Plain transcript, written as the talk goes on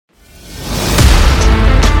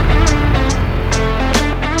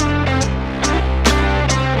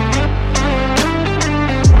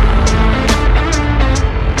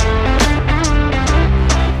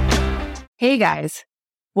guys,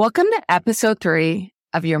 welcome to episode 3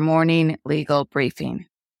 of your morning legal briefing.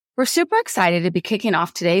 We're super excited to be kicking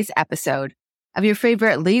off today's episode of your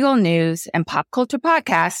favorite legal news and pop culture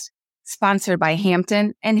podcast, sponsored by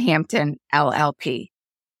Hampton & Hampton LLP.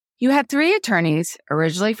 You have 3 attorneys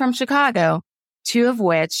originally from Chicago, 2 of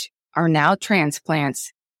which are now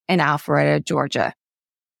transplants in Alpharetta, Georgia.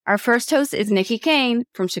 Our first host is Nikki Kane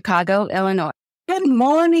from Chicago, Illinois. Good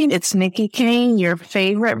morning. It's Nikki Kane, your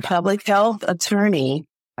favorite public health attorney.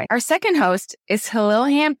 Our second host is Halil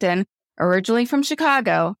Hampton, originally from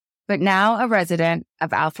Chicago, but now a resident of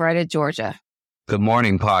Alpharetta, Georgia. Good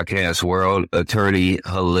morning, podcast world. Attorney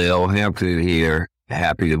Halil Hampton here.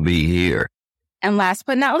 Happy to be here. And last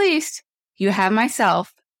but not least, you have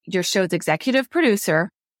myself, your show's executive producer,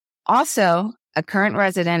 also a current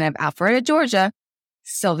resident of Alpharetta, Georgia,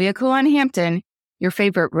 Sylvia Coulon-Hampton, your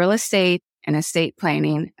favorite real estate and estate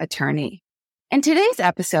planning attorney. In today's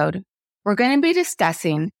episode, we're going to be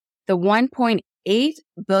discussing the $1.8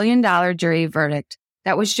 billion jury verdict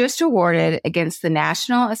that was just awarded against the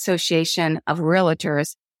National Association of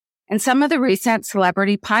Realtors and some of the recent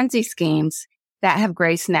celebrity Ponzi schemes that have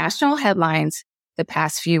graced national headlines the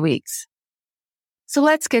past few weeks. So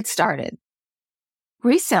let's get started.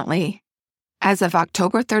 Recently, as of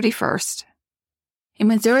October 31st, a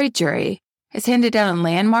Missouri jury has handed down a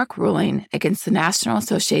landmark ruling against the National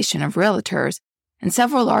Association of Realtors and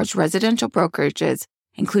several large residential brokerages,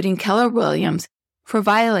 including Keller Williams, for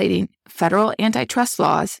violating federal antitrust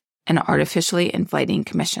laws and artificially inflating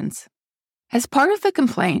commissions. As part of the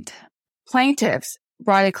complaint, plaintiffs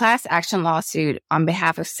brought a class action lawsuit on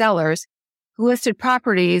behalf of sellers who listed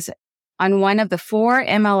properties on one of the 4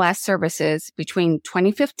 MLS services between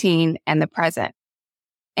 2015 and the present.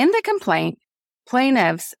 In the complaint,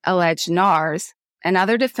 plaintiffs alleged NARS and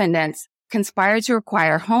other defendants conspired to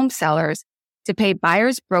require home sellers to pay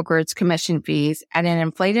buyers' brokerage commission fees at an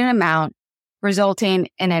inflated amount, resulting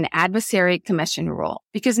in an adversary commission rule.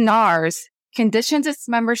 Because NARS conditions its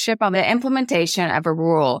membership on the implementation of a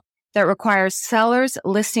rule that requires sellers'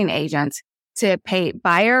 listing agents to pay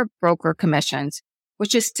buyer broker commissions,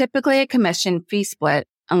 which is typically a commission fee split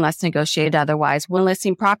unless negotiated otherwise when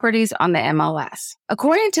listing properties on the MLS.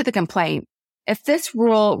 According to the complaint, if this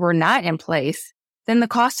rule were not in place, then the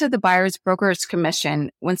cost of the buyer's broker's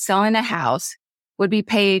commission when selling a house would be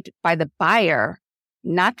paid by the buyer,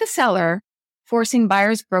 not the seller, forcing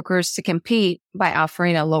buyer's brokers to compete by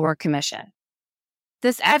offering a lower commission.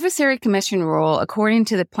 This adversary commission rule, according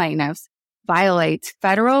to the plaintiffs, violates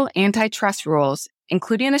federal antitrust rules,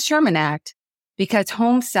 including the Sherman Act, because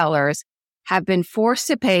home sellers have been forced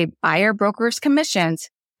to pay buyer brokers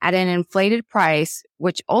commissions at an inflated price,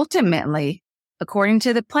 which ultimately, according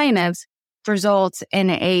to the plaintiffs, results in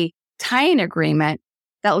a tying agreement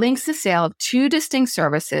that links the sale of 2 distinct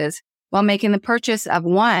services while making the purchase of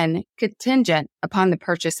one contingent upon the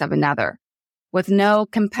purchase of another, with no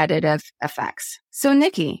competitive effects. So,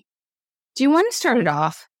 Nikki, do you want to start it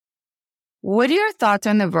off? What are your thoughts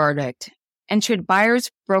on the verdict, and should buyers'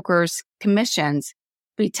 brokers' commissions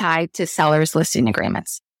be tied to sellers' listing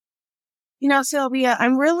agreements? You know, Sylvia,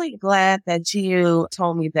 I'm really glad that you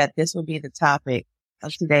told me that this would be the topic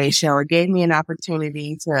of today's show. It gave me an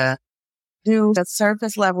opportunity to do a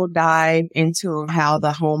surface level dive into how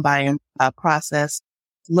the home buying process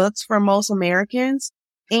looks for most Americans.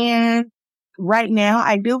 And right now,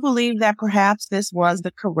 I do believe that perhaps this was the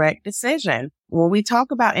correct decision. When we talk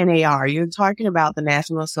about NAR, you're talking about the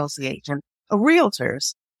National Association of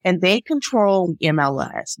Realtors. And they control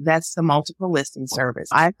MLS. That's the multiple listing service.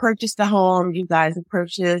 I purchased a home. You guys have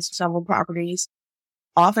purchased several properties.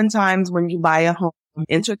 Oftentimes when you buy a home,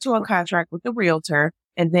 enter into a contract with the realtor,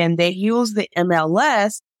 and then they use the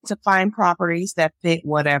MLS to find properties that fit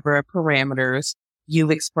whatever parameters you've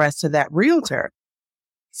expressed to that realtor.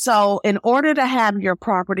 So in order to have your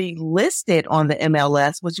property listed on the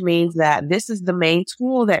MLS, which means that this is the main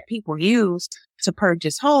tool that people use to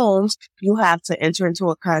purchase homes, you have to enter into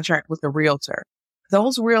a contract with the realtor.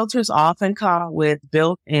 Those realtors often come with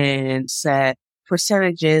built-in set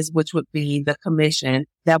percentages, which would be the commission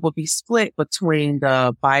that would be split between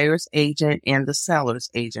the buyer's agent and the seller's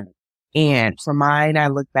agent. And for mine, I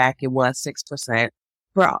look back, it was 6%.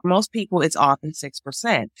 For most people, it's often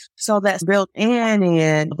 6%. So that's built in,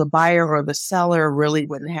 and the buyer or the seller really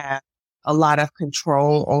wouldn't have a lot of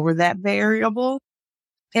control over that variable.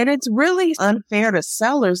 And it's really unfair to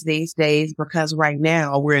sellers these days because right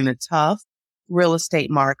now we're in a tough real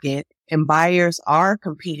estate market and buyers are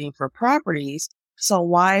competing for properties. So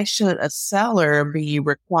why should a seller be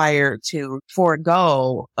required to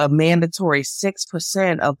forego a mandatory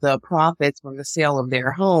 6% of the profits from the sale of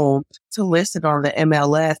their home to list it on the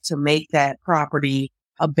MLS to make that property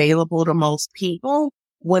available to most people?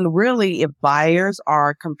 When really, if buyers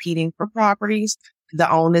are competing for properties, the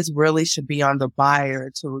onus really should be on the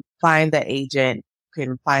buyer to find the agent who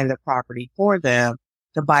can find the property for them.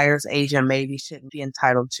 The buyer's agent maybe shouldn't be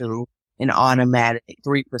entitled to an automatic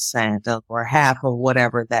 3% or half of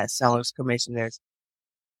whatever that seller's commission is.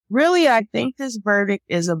 Really, I think this verdict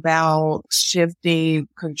is about shifting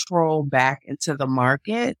control back into the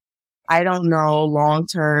market. I don't know long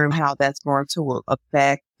term how that's going to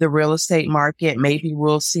affect the real estate market. Maybe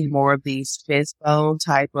we'll see more of these FISBO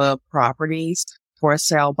type of properties for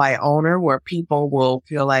sale by owner, where people will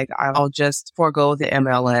feel like I'll just forego the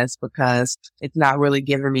MLS because it's not really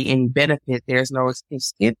giving me any benefit. There's no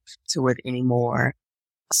excuse to it anymore.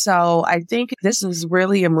 So I think this is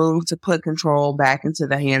really a move to put control back into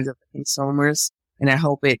the hands of the consumers, and I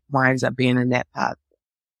hope it winds up being a net positive.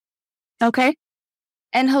 Okay.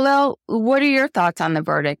 And Hillel, what are your thoughts on the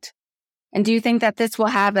verdict? And do you think that this will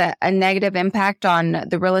have a negative impact on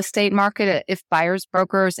the real estate market if buyers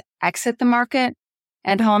brokers exit the market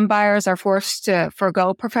and home buyers are forced to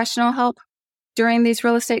forgo professional help during these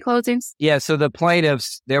real estate closings? Yeah, so the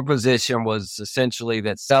plaintiffs, their position was essentially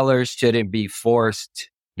that sellers shouldn't be forced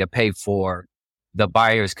to pay for the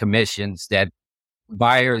buyer's commissions, that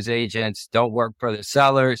buyer's agents don't work for the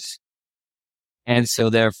sellers, and so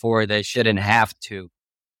therefore they shouldn't have to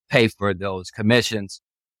pay for those commissions.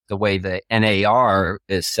 The way the NAR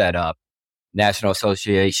is set up, National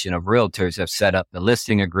Association of Realtors, have set up the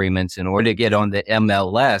listing agreements. In order to get on the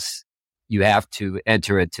MLS, you have to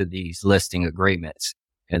enter into these listing agreements.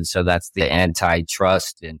 And so that's the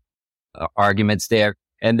antitrust and arguments there.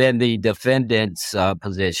 And then the defendant's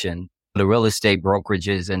position, the real estate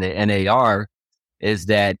brokerages and the NAR, is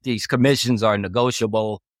that these commissions are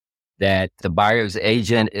negotiable, that the buyer's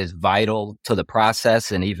agent is vital to the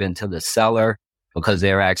process and even to the seller because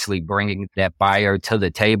they're actually bringing that buyer to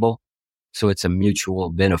the table. So it's a mutual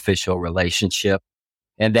beneficial relationship,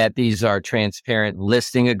 and that these are transparent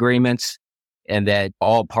listing agreements and that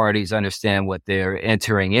all parties understand what they're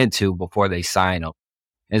entering into before they sign them.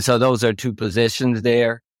 And so those are two positions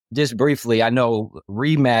there. Just briefly, I know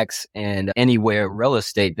Remax and Anywhere Real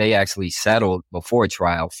Estate, they actually settled before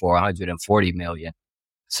trial for $140 million.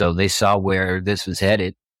 So they saw where this was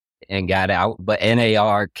headed and got out. But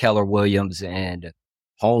NAR, Keller Williams, and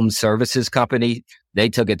Home Services Company, they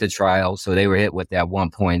took it to trial. So they were hit with that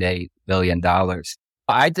 $1.8 billion.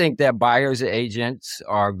 I think that buyer's agents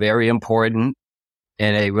are very important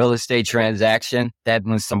in a real estate transaction. That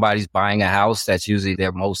when somebody's buying a house, that's usually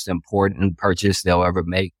their most important purchase they'll ever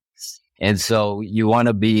make. And so you want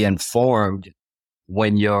to be informed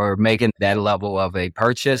when you're making that level of a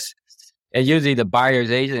purchase. And usually the buyer's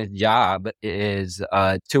agent's job is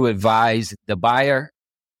to advise the buyer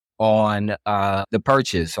on the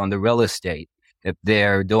purchase, on the real estate. If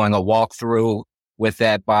they're doing a walkthrough with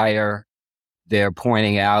that buyer, they're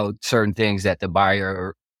pointing out certain things that the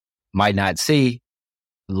buyer might not see,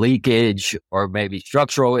 leakage or maybe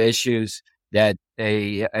structural issues that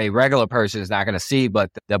a regular person is not going to see,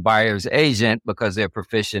 but the buyer's agent, because they're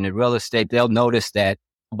proficient in real estate, they'll notice that.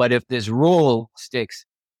 But if this rule sticks,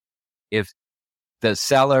 if the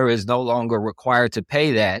seller is no longer required to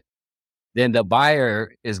pay that, then the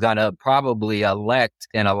buyer is going to probably elect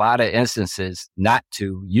in a lot of instances not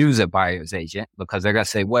to use a buyer's agent because they're going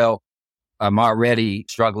to say, well, I'm already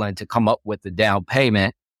struggling to come up with the down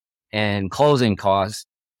payment and closing costs.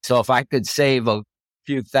 So if I could save a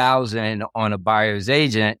few thousand on a buyer's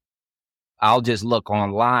agent, I'll just look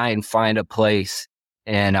online, find a place,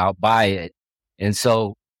 and I'll buy it. And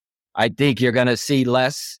so I think you're going to see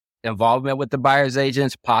less involvement with the buyer's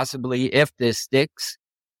agents, possibly if this sticks.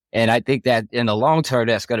 And I think that in the long term,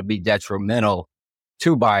 that's going to be detrimental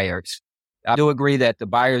to buyers. I do agree that the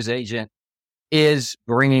buyer's agent is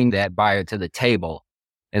bringing that buyer to the table.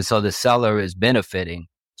 And so the seller is benefiting.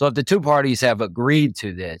 So if the two parties have agreed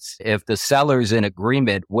to this, if the seller's in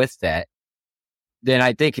agreement with that, then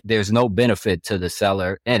I think there's no benefit to the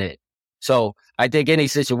seller in it. So I think any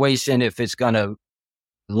situation, if it's going to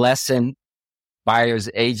lessen buyer's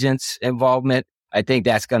agent's involvement, I think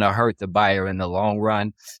that's going to hurt the buyer in the long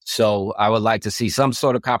run. So I would like to see some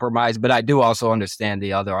sort of compromise, but I do also understand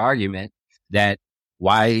the other argument that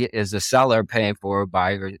why is the seller paying for a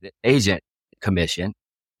buyer's agent commission?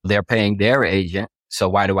 They're paying their agent. So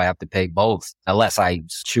why do I have to pay both unless I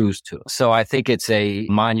choose to? So I think it's a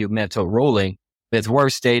monumental ruling. It's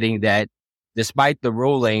worth stating that despite the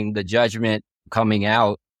ruling, the judgment coming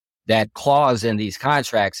out, that clause in these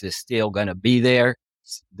contracts is still going to be there.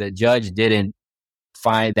 The judge didn't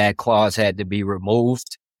find that clause had to be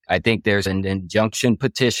removed. I think there's an injunction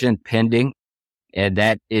petition pending, and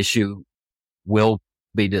that issue will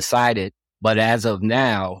be decided. But as of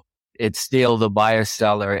now, it's still the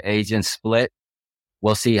buyer-seller agent split.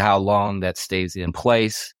 We'll see how long that stays in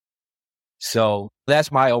place. So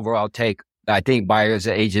that's my overall take. I think buyers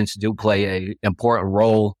and agents do play an important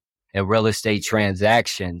role in real estate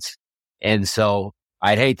transactions. And so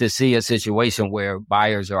I'd hate to see a situation where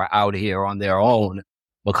buyers are out here on their own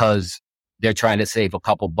because they're trying to save a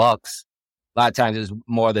couple bucks. A lot of times it's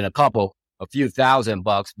more than a few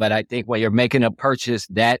 $1,000. But I think when you're making a purchase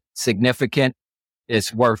that significant,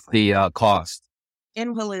 it's worth the cost.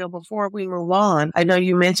 And Julio, before we move on, I know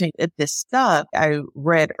you mentioned if this stuck. I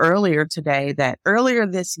read earlier today that earlier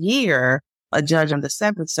this year, a judge on the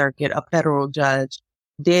Seventh Circuit, a federal judge,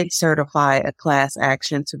 did certify a class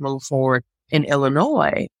action to move forward in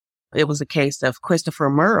Illinois. It was a case of Christopher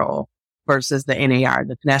Merle versus the NAR,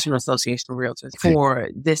 the National Association of Realtors, for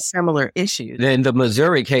this similar issue. In the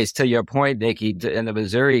Missouri case, to your point, Nikki, in the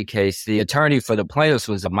Missouri case, the attorney for the plaintiffs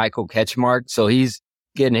was Michael Ketchmark. So he's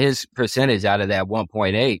getting his percentage out of that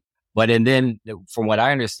 1.8. But and then from what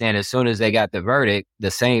I understand, as soon as they got the verdict,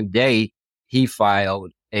 the same day he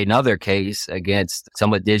filed another case against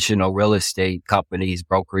some additional real estate companies,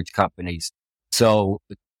 brokerage companies. So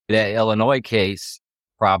the Illinois case,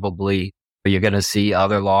 probably you're going to see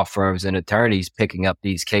other law firms and attorneys picking up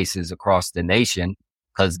these cases across the nation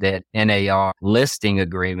because that NAR listing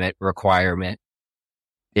agreement requirement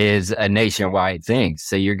is a nationwide thing.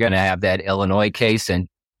 So you're going to have that Illinois case and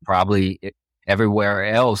probably everywhere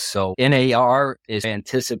else. So NAR is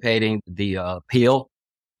anticipating the appeal.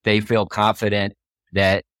 They feel confident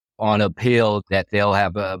that on appeal that they'll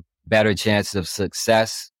have a better chance of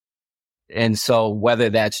success. And so whether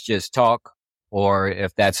that's just talk or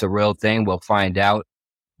if that's a real thing, we'll find out.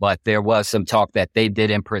 But there was some talk that they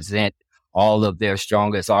didn't present all of their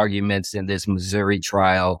strongest arguments in this Missouri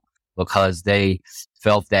trial because they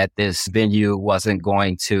felt that this venue wasn't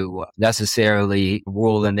going to necessarily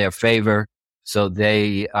rule in their favor. So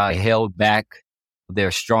they held back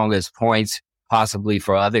their strongest points, possibly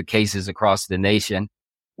for other cases across the nation.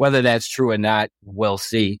 Whether that's true or not, we'll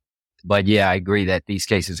see. But yeah, I agree that these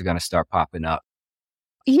cases are going to start popping up.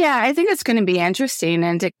 Yeah, I think it's going to be interesting.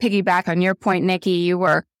 And to piggyback on your point, Nikki, you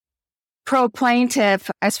were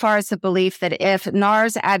pro-plaintiff as far as the belief that if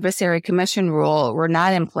NAR's adversary commission rule were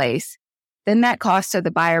not in place, then that cost of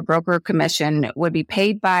the buyer-broker commission would be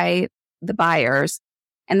paid by the buyers,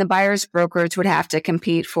 and the buyer's brokers would have to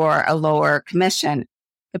compete for a lower commission.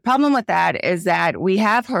 The problem with that is that we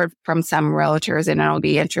have heard from some realtors, and it'll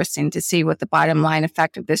be interesting to see what the bottom line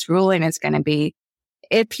effect of this ruling is going to be.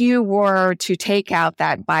 If you were to take out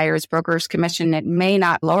that buyer's broker's commission, it may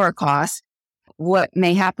not lower costs. What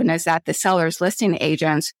may happen is that the seller's listing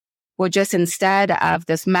agents would just, instead of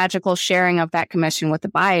this magical sharing of that commission with the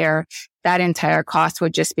buyer, that entire cost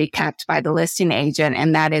would just be kept by the listing agent.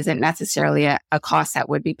 And that isn't necessarily a cost that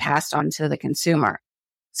would be passed on to the consumer.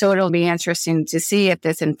 So it'll be interesting to see if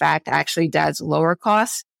this, in fact, actually does lower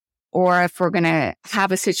costs, or if we're going to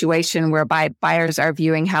have a situation whereby buyers are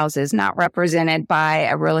viewing houses not represented by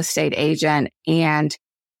a real estate agent and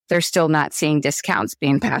they're still not seeing discounts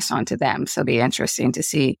being passed on to them. So it'll be interesting to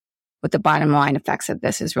see what the bottom line effects of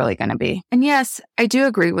this is really going to be. And yes, I do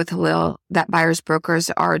agree with Halil that buyer's brokers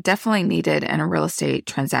are definitely needed in a real estate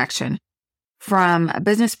transaction from a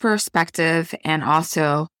business perspective, and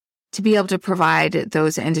also to be able to provide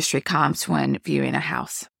those industry comps when viewing a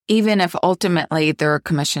house, even if ultimately their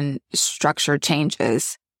commission structure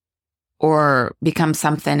changes or becomes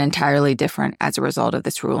something entirely different as a result of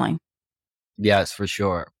this ruling. Yes, for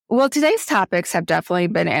sure. Well, today's topics have definitely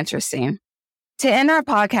been interesting. To end our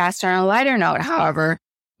podcast on a lighter note, however,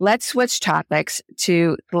 let's switch topics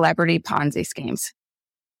to celebrity Ponzi schemes.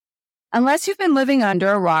 Unless you've been living under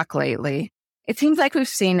a rock lately, it seems like we've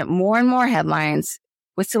seen more and more headlines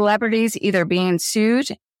with celebrities either being sued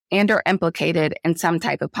and or implicated in some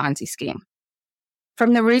type of Ponzi scheme.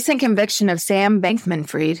 From the recent conviction of Sam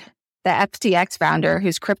Bankman-Fried, the FTX founder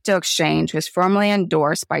whose crypto exchange was formally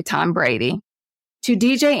endorsed by Tom Brady, to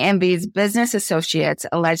DJ Envy's business associates'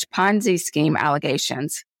 alleged Ponzi scheme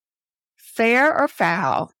allegations. Fair or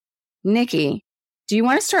foul? Nikki, do you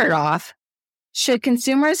want to start off? Should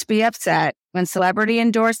consumers be upset when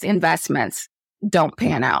celebrity-endorsed investments don't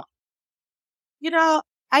pan out?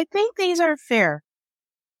 I think these are fair.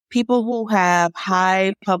 People who have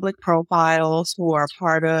high public profiles, who are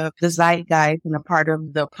part of the zeitgeist and a part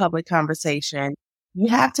of the public conversation, you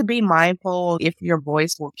have to be mindful if your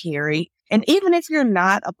voice will carry. And even if you're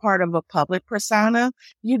not a part of a public persona,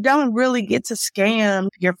 you don't really get to scam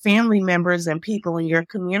your family members and people in your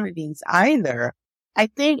communities either. I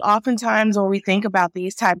think oftentimes when we think about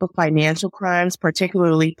these type of financial crimes,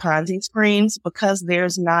 particularly Ponzi schemes, because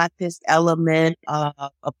there's not this element of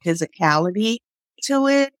physicality to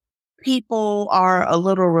it, people are a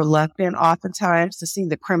little reluctant oftentimes to see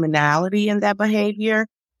the criminality in that behavior.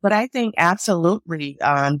 But I think absolutely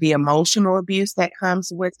the emotional abuse that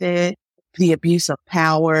comes with it, the abuse of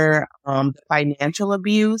power, the financial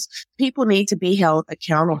abuse, people need to be held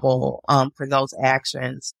accountable for those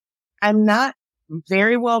actions. I'm not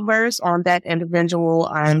very well versed on that individual,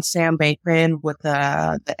 Sam Bankman, with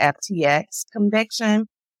the FTX conviction.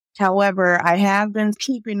 However, I have been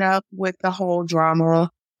keeping up with the whole drama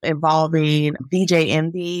involving DJ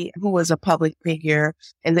Envy, who was a public figure,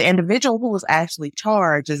 and the individual who was actually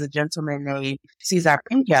charged is a gentleman named Cesar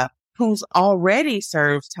Pena, who's already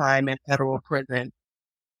served time in federal prison.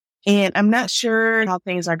 And I'm not sure how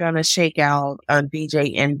things are going to shake out on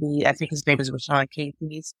DJ Envy. I think his name is Rashawn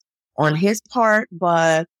Casey's on his part,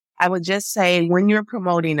 but I would just say when you're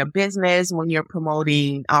promoting a business, when you're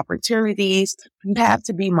promoting opportunities, you have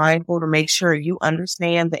to be mindful to make sure you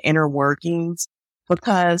understand the inner workings,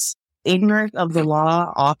 because ignorance of the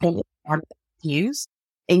law often is an excuse,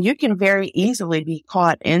 and you can very easily be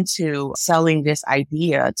caught into selling this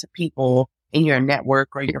idea to people in your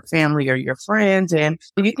network or your family or your friends, and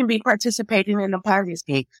you can be participating in a Ponzi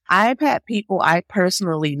scheme. I've had people I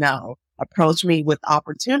personally know approach me with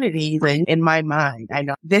opportunities, and in my mind, I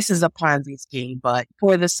know this is a Ponzi scheme, but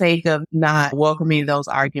for the sake of not welcoming those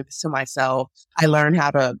arguments to myself, I learned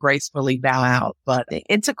how to gracefully bow out. But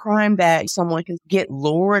it's a crime that someone can get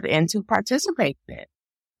lured into participating in.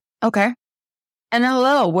 Okay. And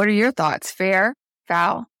hello, what are your thoughts? Fair?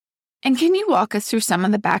 Foul? And can you walk us through some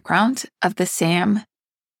of the background of the Sam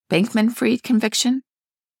Bankman-Fried conviction?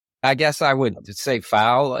 I guess I would say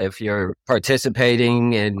foul if you're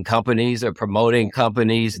participating in companies or promoting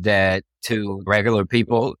companies that to regular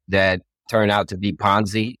people that turn out to be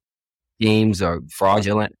Ponzi schemes or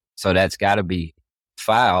fraudulent. So that's got to be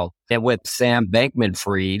foul. And with Sam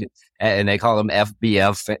Bankman-Fried, and they call him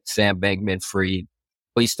FBF, Sam Bankman-Fried,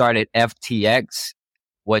 we started FTX,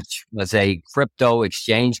 which was a crypto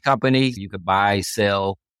exchange company. You could buy,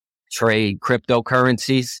 sell, trade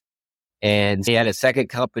cryptocurrencies. And he had a second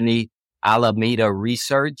company, Alameda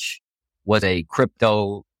Research, was a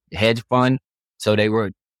crypto hedge fund. So they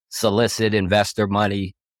would solicit investor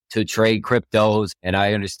money to trade cryptos. And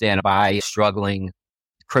I understand buy struggling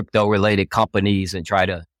crypto related companies and try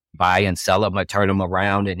to buy and sell them or turn them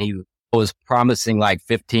around. And he was promising like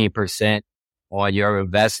 15% on your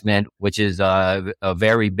investment, which is a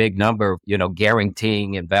very big number,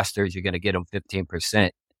 guaranteeing investors you're going to get them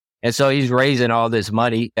 15%. And so he's raising all this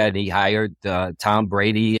money, and he hired Tom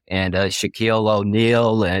Brady and Shaquille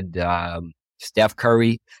O'Neal and Steph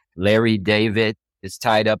Curry. Larry David is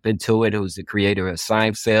tied up into it, who's the creator of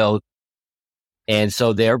Seinfeld. And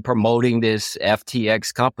so they're promoting this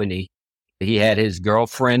FTX company. He had his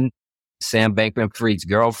girlfriend, Sam Bankman-Fried's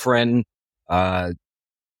girlfriend, a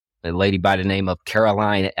lady by the name of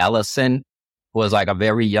Caroline Ellison, who was like a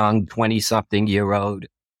very young 20-something-year-old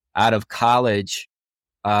out of college.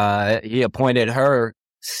 He appointed her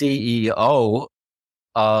CEO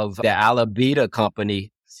of the Alameda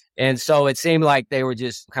company. And so it seemed like they were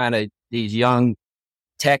just kind of these young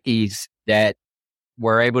techies that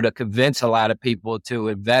were able to convince a lot of people to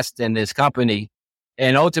invest in this company.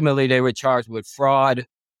 And ultimately they were charged with fraud.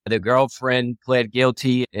 The girlfriend pled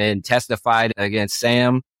guilty and testified against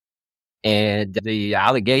Sam. And the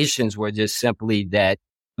allegations were just simply that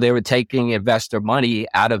they were taking investor money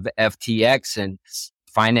out of FTX and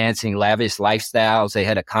financing lavish lifestyles. They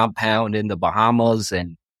had a compound in the Bahamas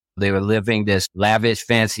and they were living this lavish,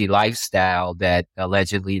 fancy lifestyle that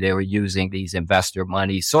allegedly they were using these investor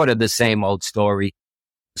money, sort of the same old story.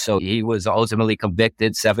 So he was ultimately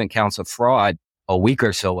convicted, 7 counts of fraud a week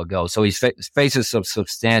or so ago. So he's faces some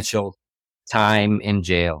substantial time in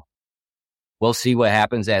jail. We'll see what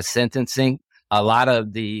happens at sentencing. A lot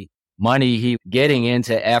of the money he getting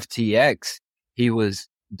into FTX, he was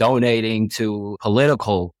donating to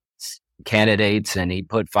political candidates, and he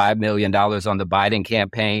put $5 million on the Biden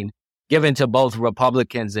campaign, given to both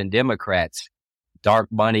Republicans and Democrats, dark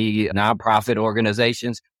money, nonprofit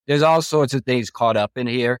organizations. There's all sorts of things caught up in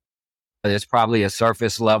here. There's probably a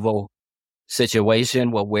surface level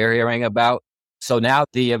situation, what we're hearing about. So now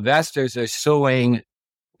the investors are suing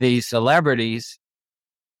these celebrities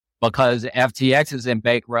because FTX is in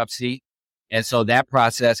bankruptcy. And so that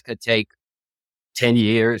process could take 10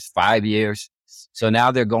 years, 5 years. So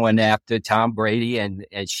now they're going after Tom Brady and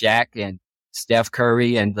Shaq and Steph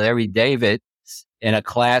Curry and Larry David in a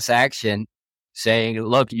class action saying,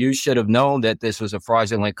 look, you should have known that this was a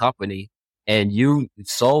fraudulent company and you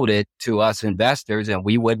sold it to us investors and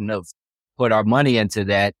we wouldn't have put our money into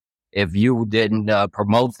that if you didn't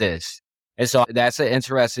promote this. And so that's an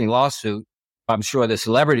interesting lawsuit. I'm sure the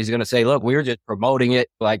celebrity is going to say, look, we were just promoting it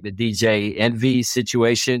like the DJ Envy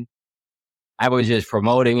situation. I was just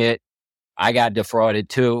promoting it. I got defrauded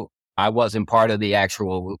too. I wasn't part of the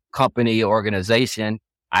actual company organization.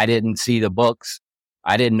 I didn't see the books.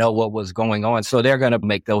 I didn't know what was going on. So they're going to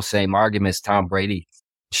make those same arguments. Tom Brady,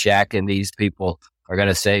 Shaq, and these people are going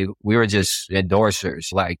to say, we were just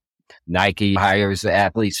endorsers, like Nike hires the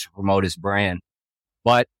athletes to promote his brand.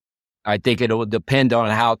 But I think it will depend on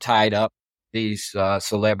how tied up these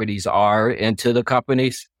celebrities are into the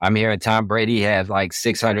companies. I'm hearing Tom Brady has like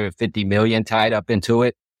 $650 million tied up into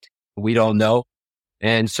it. We don't know.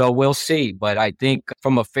 And so we'll see. But I think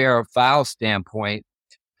from a fair or foul standpoint,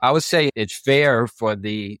 I would say it's fair for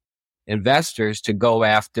the investors to go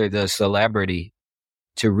after the celebrity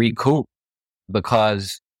to recoup,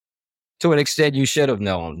 because to an extent you should have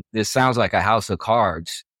known. This sounds like a house of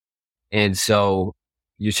cards. And so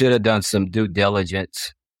you should have done some due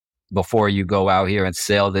diligence before you go out here and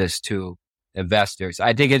sell this to investors.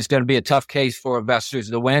 I think it's going to be a tough case for investors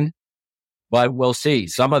to win, but we'll see.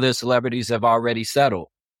 Some of the celebrities have already settled.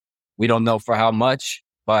 We don't know for how much,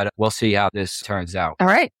 but we'll see how this turns out. All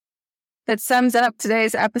right. That sums up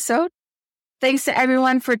today's episode. Thanks to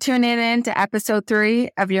everyone for tuning in to episode 3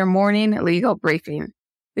 of your morning legal briefing.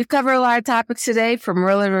 We've covered a lot of topics today, from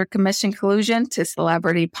realtor commission collusion to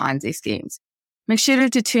celebrity Ponzi schemes. Make sure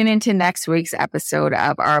to tune into next week's episode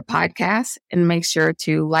of our podcast, and make sure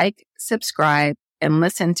to like, subscribe, and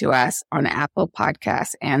listen to us on Apple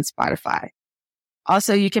Podcasts and Spotify.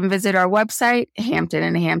 Also, you can visit our website,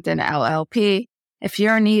 Hampton & Hampton LLP. If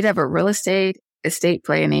you're in need of a real estate, estate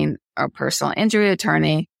planning, or personal injury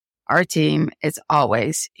attorney, our team is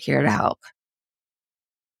always here to help.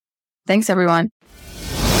 Thanks, everyone.